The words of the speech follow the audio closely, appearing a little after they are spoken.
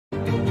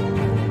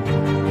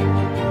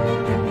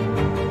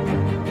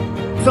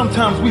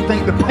Sometimes we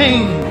think the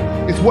pain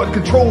is what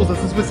controls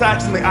us. It's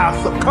actually our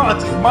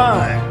subconscious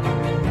mind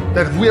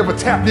that if we ever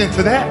tapped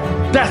into that,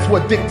 that's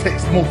what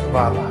dictates most of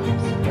our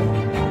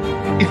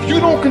lives. If you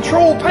don't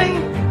control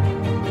pain,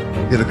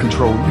 it'll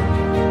control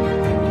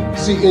you.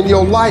 See, in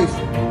your life,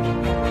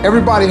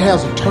 everybody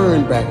has a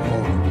turn back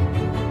moment.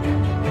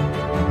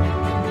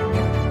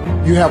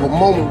 You have a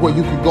moment where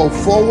you can go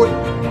forward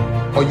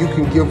or you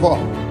can give up.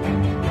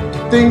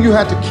 The thing you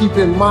have to keep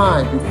in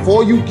mind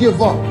before you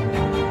give up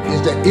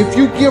is that if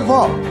you give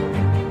up,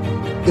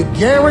 the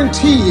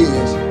guarantee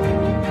is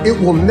it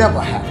will never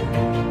happen.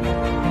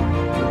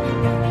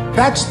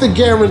 That's the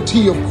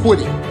guarantee of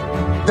quitting,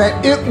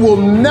 that it will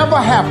never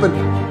happen,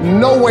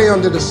 no way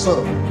under the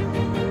sun.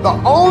 The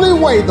only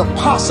way the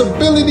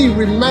possibility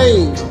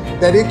remains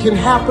that it can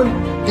happen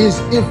is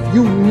if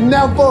you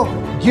never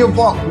give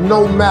up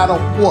no matter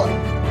what.